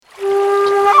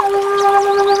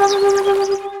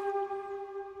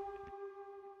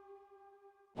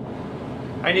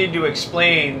I need to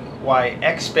explain why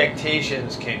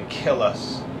expectations can kill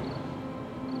us.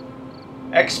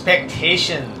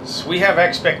 Expectations. We have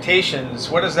expectations.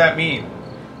 What does that mean?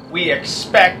 We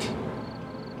expect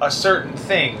a certain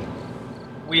thing.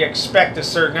 We expect a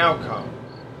certain outcome.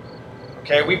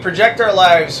 Okay, we project our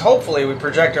lives, hopefully we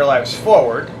project our lives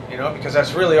forward, because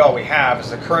that's really all we have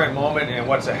is the current moment and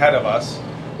what's ahead of us.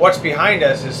 What's behind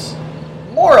us is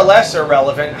more or less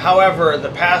irrelevant. However,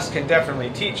 the past can definitely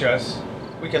teach us.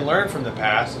 We can learn from the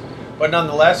past, but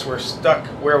nonetheless we're stuck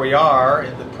where we are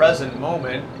in the present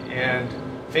moment and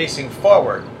facing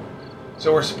forward.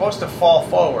 So we're supposed to fall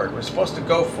forward. We're supposed to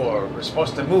go forward. We're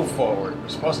supposed to move forward. We're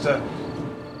supposed to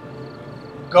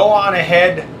go on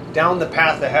ahead down the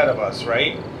path ahead of us,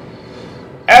 right?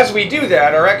 As we do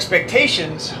that, our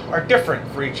expectations are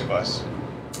different for each of us.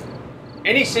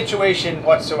 Any situation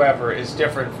whatsoever is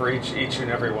different for each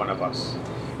and every one of us.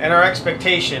 And our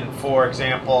expectation, for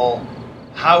example,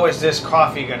 how is this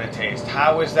coffee going to taste?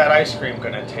 How is that ice cream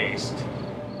going to taste?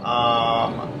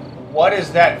 What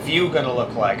is that view going to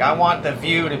look like? I want the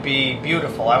view to be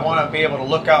beautiful. I want to be able to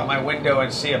look out my window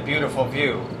and see a beautiful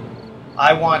view.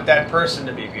 I want that person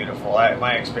to be beautiful,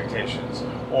 my expectations.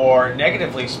 Or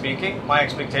negatively speaking, my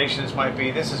expectations might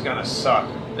be this is going to suck.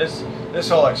 This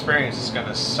whole experience is going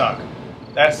to suck.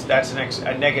 That's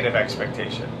a negative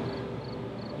expectation.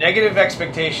 Negative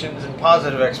expectations and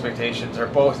positive expectations are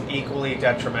both equally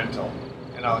detrimental,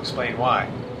 and I'll explain why.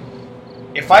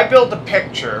 If I build a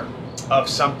picture of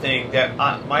something that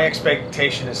my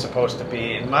expectation is supposed to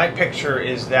be, and my picture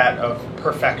is that of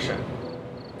perfection.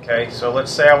 Okay, so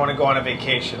let's say I want to go on a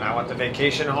vacation. I want the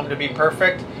vacation home to be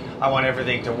perfect. I want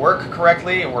everything to work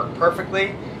correctly and work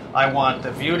perfectly. I want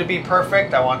the view to be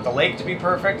perfect. I want the lake to be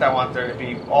perfect. I want there to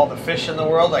be all the fish in the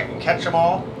world. I can catch them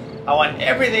all. I want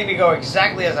everything to go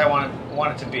exactly as I want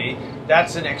it to be.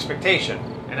 That's an expectation.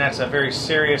 And that's a very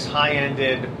serious,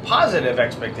 high-ended, positive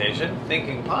expectation.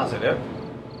 Thinking positive,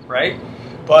 right?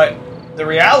 But the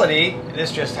reality,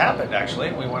 this just happened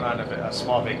actually. We went on a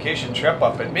small vacation trip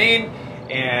up in Maine.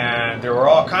 And there were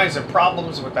all kinds of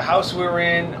problems with the house we were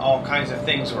in. All kinds of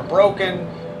things were broken.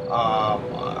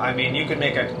 You could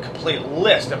make a complete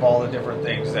list of all the different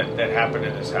things that happened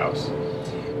in this house.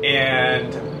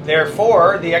 And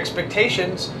therefore, the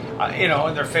expectations,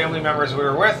 and their family members we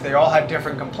were with, they all had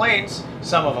different complaints.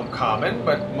 Some of them common,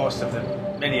 but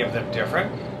many of them different.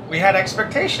 We had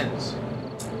expectations.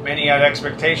 Many had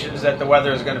expectations that the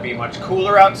weather is going to be much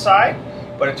cooler outside,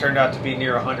 but it turned out to be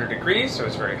near 100 degrees, so it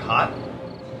was very hot.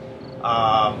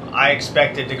 I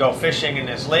expected to go fishing in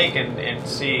this lake and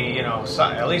see,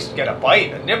 at least get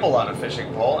a nibble on a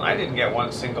fishing pole, and I didn't get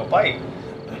one single bite.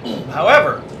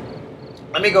 However,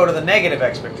 let me go to the negative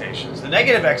expectations. The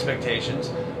negative expectations,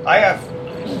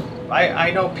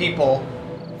 I know people,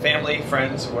 family,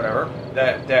 friends, whatever,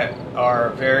 that are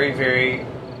very, very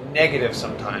negative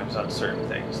sometimes on certain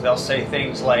things. They'll say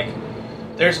things like,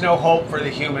 there's no hope for the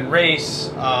human race.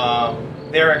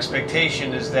 Their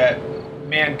expectation is that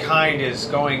mankind is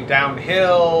going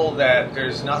downhill, that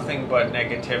there's nothing but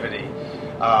negativity.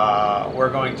 We're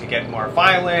going to get more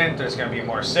violent, there's going to be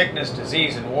more sickness,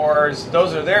 disease, and wars.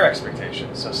 Those are their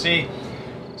expectations. So see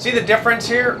the difference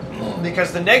here?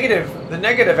 Because the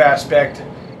negative aspect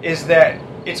is that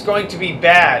it's going to be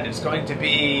bad. It's going to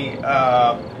be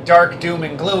dark doom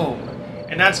and gloom.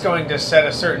 And that's going to set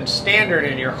a certain standard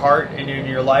in your heart and in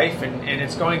your life, and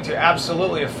it's going to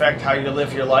absolutely affect how you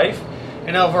live your life.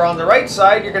 And over on the right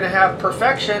side, you're going to have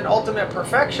perfection, ultimate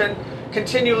perfection,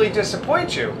 continually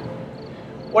disappoint you.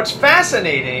 What's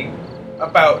fascinating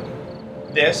about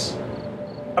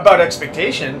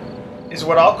expectation, is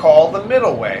what I'll call the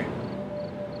middle way.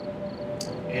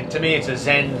 And to me, it's a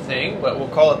Zen thing, but we'll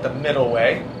call it the middle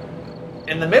way.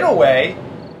 And the middle way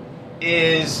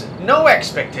is no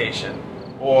expectation.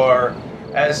 Or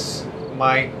as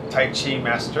my Tai Chi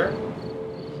master,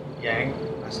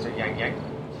 Master Yang,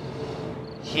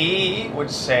 he would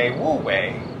say, Wu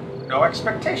Wei, no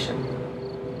expectation.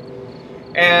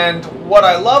 And what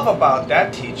I love about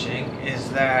that teaching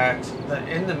is that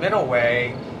in the middle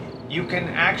way, you can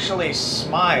actually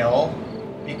smile,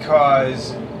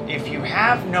 because if you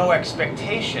have no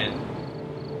expectation,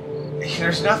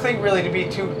 there's nothing really to be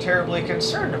too terribly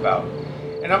concerned about.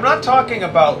 And I'm not talking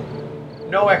about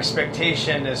no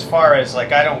expectation as far as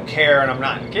like I don't care and I'm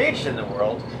not engaged in the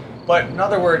world, but in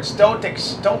other words, don't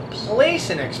place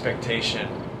an expectation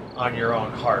on your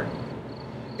own heart.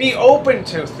 Be open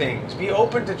to things. Be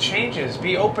open to changes.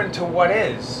 Be open to what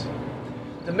is.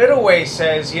 The middle way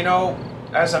says,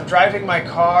 as I'm driving my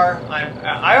car,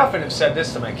 I often have said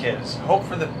this to my kids: hope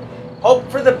for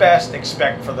the best,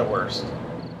 expect for the worst.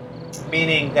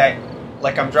 Meaning that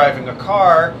like I'm driving a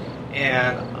car,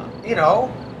 and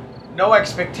no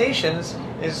expectations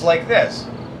is like this.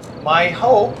 My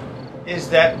hope is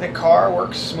that the car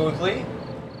works smoothly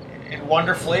and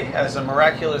wonderfully as a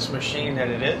miraculous machine that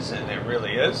it is, and it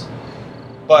really is.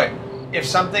 But if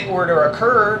something were to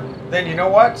occur, then you know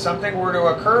what? Something were to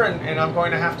occur, and I'm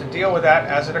going to have to deal with that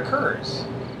as it occurs.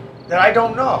 That I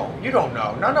don't know. You don't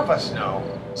know. None of us know.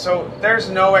 So there's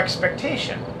no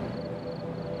expectation.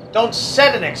 Don't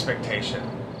set an expectation.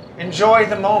 Enjoy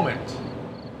the moment.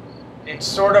 It's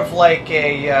sort of like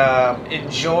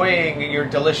enjoying your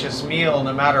delicious meal,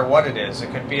 no matter what it is.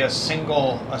 It could be a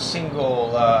single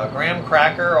graham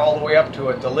cracker, all the way up to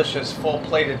a delicious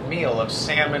full-plated meal of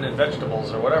salmon and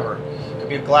vegetables or whatever. It could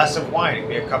be a glass of wine. It could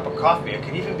be a cup of coffee. It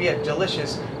could even be a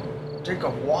delicious drink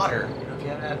of water. If you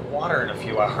haven't had water in a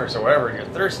few hours or whatever, and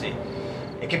you're thirsty,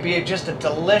 it could be just a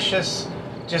delicious.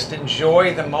 Just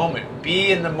enjoy the moment.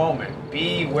 Be in the moment.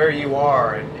 Be where you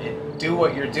are, and do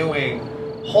what you're doing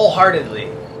wholeheartedly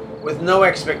with no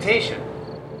expectation.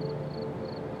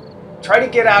 Try to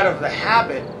get out of the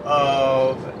habit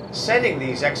of setting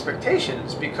these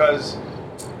expectations, because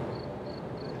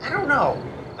I don't know.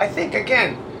 I think,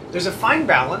 again, there's a fine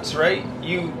balance, right?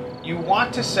 You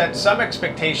want to set some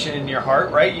expectation in your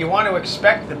heart, right? You want to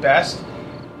expect the best,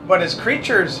 but as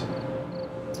creatures,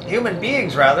 human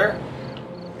beings rather,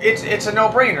 it's a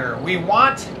no-brainer. We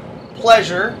want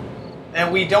pleasure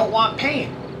and we don't want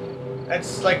pain.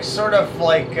 That's like sort of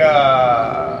like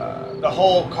the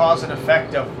whole cause and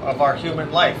effect of our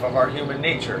human life, of our human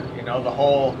nature. The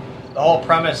whole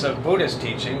premise of Buddhist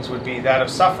teachings would be that of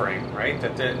suffering, right?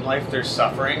 That in life there's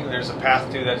suffering, there's a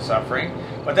path to that suffering,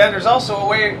 but then there's also a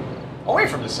way away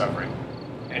from the suffering.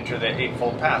 Enter the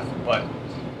Eightfold Path. But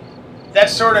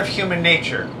that's sort of human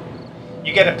nature.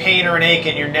 You get a pain or an ache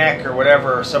in your neck or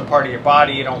whatever, or some part of your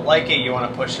body, you don't like it, you want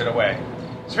to push it away.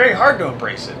 It's very hard to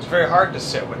embrace it. It's very hard to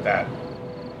sit with that.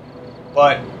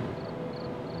 But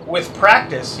with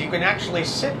practice, you can actually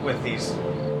sit with these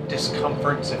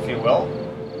discomforts, if you will.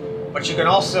 But you can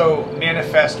also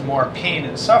manifest more pain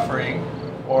and suffering,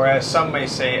 or as some may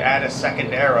say, add a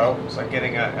second arrow. It's like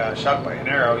getting a shot by an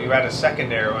arrow. You add a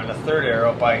second arrow and a third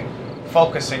arrow by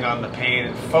focusing on the pain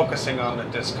and focusing on the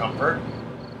discomfort,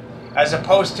 as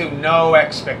opposed to no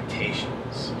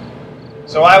expectations.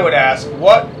 So I would ask,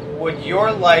 what would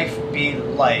your life be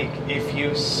like if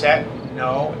you set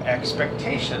no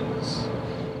expectations?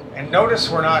 And notice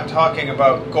we're not talking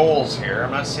about goals here.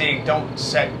 I'm not saying don't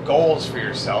set goals for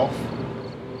yourself.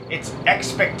 It's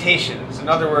expectations. In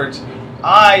other words,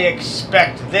 I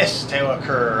expect this to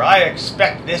occur. I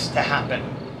expect this to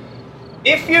happen.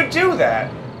 If you do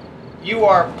that, you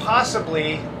are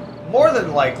possibly, more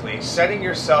than likely, setting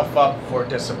yourself up for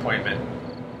disappointment.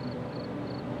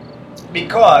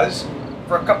 Because,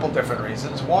 for a couple different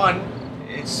reasons. One,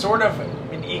 it's sort of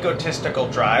an egotistical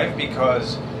drive,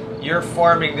 because you're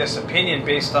forming this opinion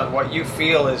based on what you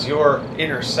feel is your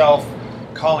inner self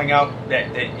calling out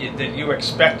that you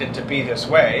expect it to be this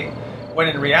way, when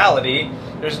in reality,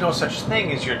 there's no such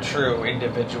thing as your true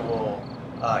individual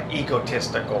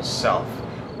egotistical self.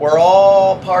 We're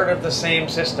all part of the same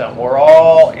system. We're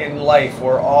all in life.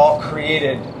 We're all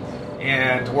created,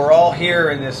 and we're all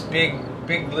here in this big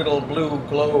little blue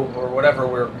globe, or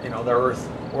whatever the Earth.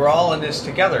 We're all in this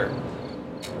together.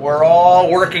 We're all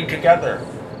working together.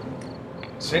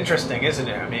 It's interesting, isn't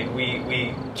it? I mean,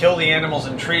 we kill the animals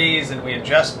and trees, and we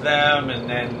ingest them, and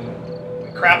then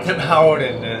we crap them out,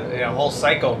 and the whole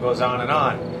cycle goes on and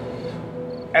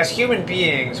on. As human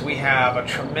beings, we have a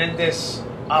tremendous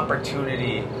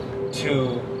opportunity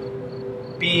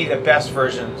to be the best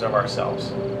versions of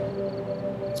ourselves.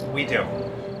 We do.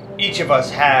 Each of us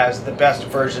has the best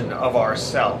version of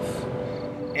ourself,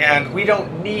 and we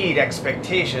don't need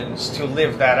expectations to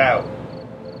live that out.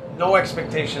 No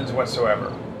expectations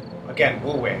whatsoever. Again,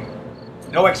 Wu Wei.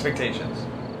 No expectations.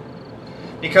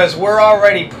 Because we're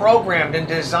already programmed and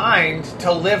designed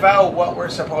to live out what we're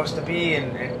supposed to be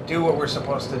and do what we're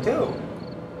supposed to do.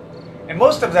 And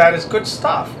most of that is good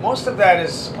stuff. Most of that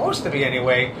is supposed to be,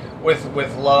 anyway,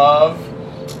 with love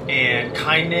and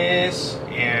kindness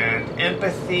and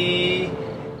empathy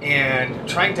and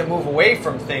trying to move away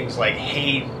from things like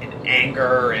hate and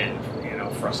anger and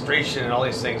frustration and all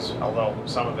these things, although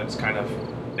some of it's kind of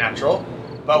natural.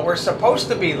 But we're supposed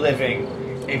to be living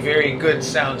a very good,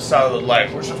 sound, solid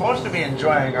life. We're supposed to be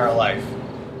enjoying our life.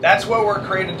 That's what we're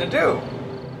created to do.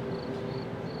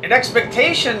 And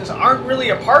expectations aren't really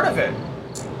a part of it.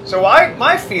 So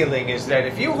my feeling is that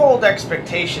if you hold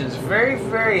expectations very,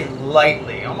 very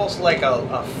lightly, almost like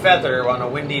a feather on a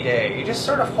windy day, you just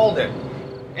sort of hold it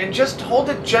and just hold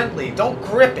it gently. Don't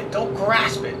grip it. Don't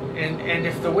grasp it. And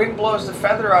if the wind blows the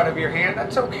feather out of your hand,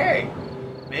 that's okay.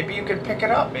 Maybe you can pick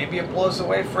it up. Maybe it blows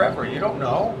away forever. You don't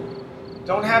know.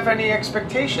 Don't have any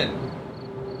expectation.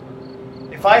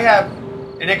 If I have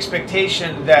an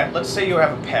expectation that, let's say you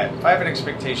have a pet. If I have an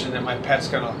expectation that my pet's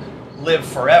going to live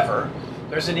forever,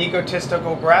 there's an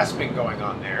egotistical grasping going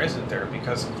on there, isn't there?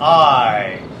 Because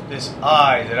this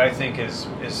I that I think is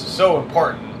so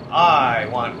important, I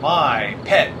want my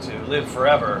pet to live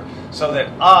forever so that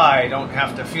I don't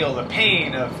have to feel the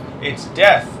pain of its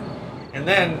death. And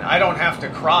then I don't have to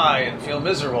cry and feel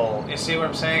miserable. You see what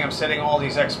I'm saying? I'm setting all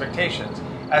these expectations.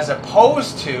 As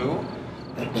opposed to,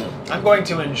 I'm going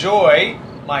to enjoy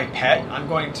my pet. I'm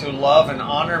going to love and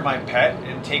honor my pet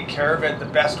and take care of it the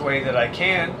best way that I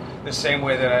can, the same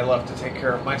way that I love to take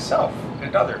care of myself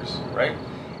and others, right?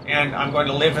 And I'm going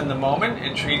to live in the moment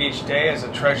and treat each day as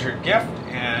a treasured gift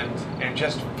and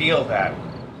just feel that.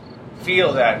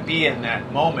 Feel that, be in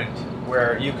that moment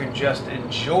where you can just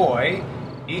enjoy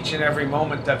each and every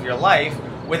moment of your life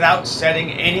without setting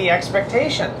any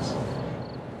expectations.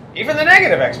 Even the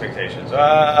negative expectations.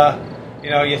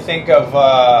 You think of,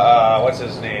 what's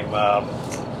his name?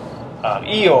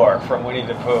 Eeyore from Winnie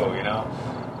the Pooh,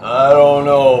 I don't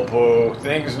know, Pooh.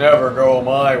 Things never go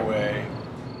my way.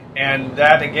 And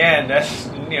that, again, that's,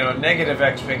 negative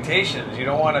expectations. You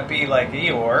don't want to be like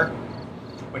Eeyore,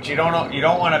 but you don't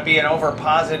want to be an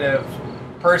over-positive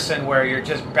person where you're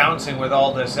just bouncing with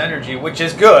all this energy, which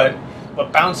is good,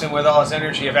 but bouncing with all this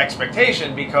energy of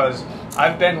expectation, because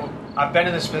I've been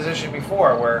in this position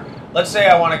before where, let's say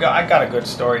I want to go, I've got a good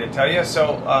story to tell you.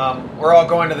 So we're all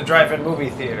going to the drive-in movie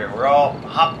theater. We're all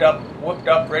hopped up, whooped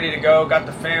up, ready to go, got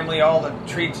the family, all the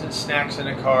treats and snacks in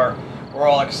the car. We're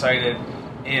all excited,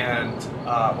 and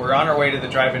we're on our way to the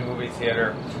drive-in movie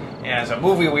theater, and it's a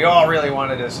movie we all really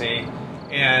wanted to see,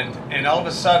 and all of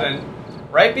a sudden,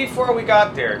 right before we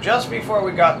got there, just before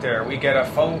we got there, we get a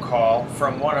phone call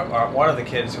from one of the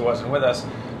kids who wasn't with us,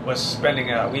 was spending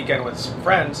a weekend with some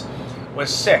friends,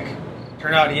 was sick.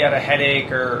 Turned out he had a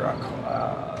headache or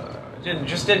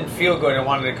just didn't feel good and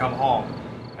wanted to come home.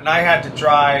 And I had to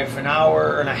drive an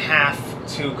hour and a half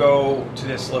to go to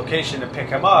this location to pick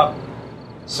him up.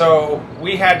 So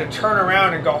we had to turn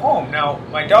around and go home. Now,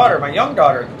 my young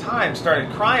daughter at the time,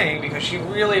 started crying because she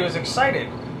really was excited.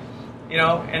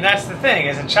 And that's the thing.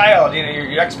 As a child,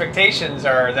 your expectations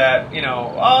are that,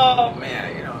 oh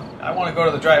man, I want to go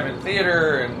to the drive-in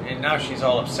theater, and now she's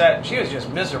all upset. She was just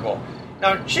miserable.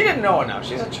 Now, she didn't know enough.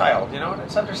 She's a child, and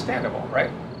it's understandable,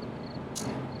 right?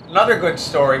 Another good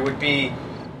story would be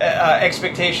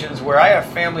expectations where I have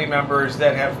family members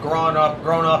that have grown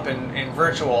up in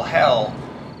virtual hell,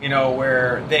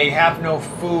 where they have no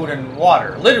food and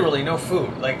water, literally no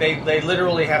food. Like they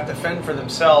literally have to fend for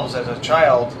themselves as a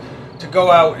child, to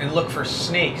go out and look for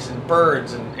snakes and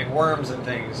birds and worms and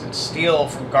things, and steal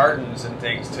from gardens and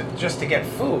things just to get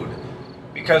food,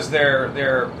 because their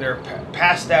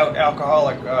passed out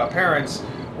alcoholic parents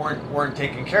weren't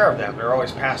taking care of them. They're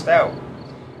always passed out,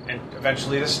 and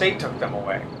eventually the state took them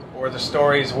away. Or the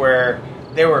stories where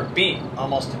they were beat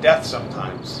almost to death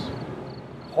sometimes.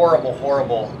 Horrible,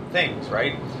 horrible things,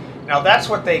 right? Now that's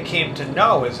what they came to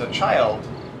know as a child.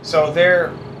 So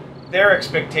their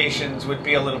expectations would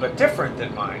be a little bit different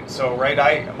than mine. So, right,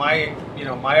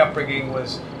 my upbringing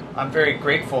was, I'm very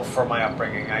grateful for my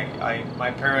upbringing.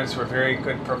 My parents were very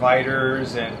good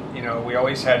providers, and we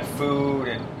always had food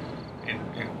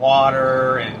and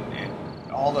water and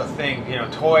all the things,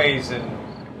 toys and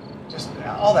just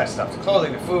all that stuff, the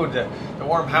clothing, the food, the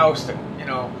warm house,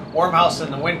 warm house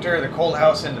in the winter, the cold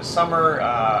house in the summer.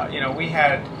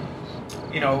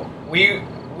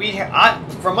 We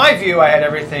had, from my view, I had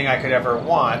everything I could ever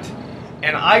want,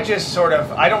 and I just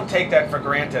I don't take that for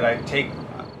granted.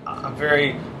 I'm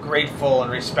very grateful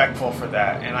and respectful for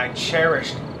that, and I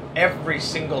cherished every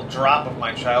single drop of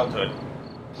my childhood.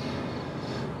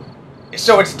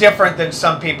 So it's different than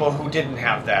some people who didn't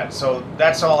have that. So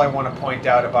that's all I want to point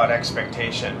out about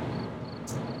expectation,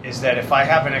 is that if I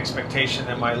have an expectation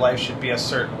that my life should be a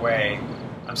certain way,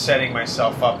 I'm setting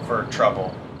myself up for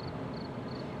trouble.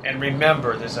 And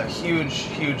remember, there's a huge,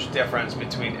 huge difference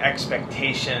between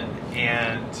expectation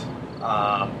and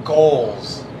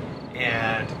goals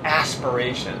and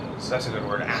aspirations. That's a good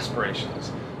word,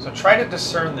 aspirations. So try to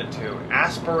discern the two,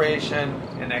 aspiration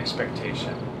and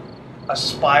expectation.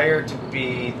 Aspire to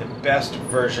be the best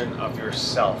version of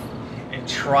yourself, and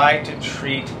try to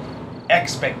treat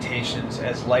expectations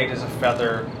as light as a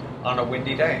feather on a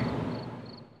windy day.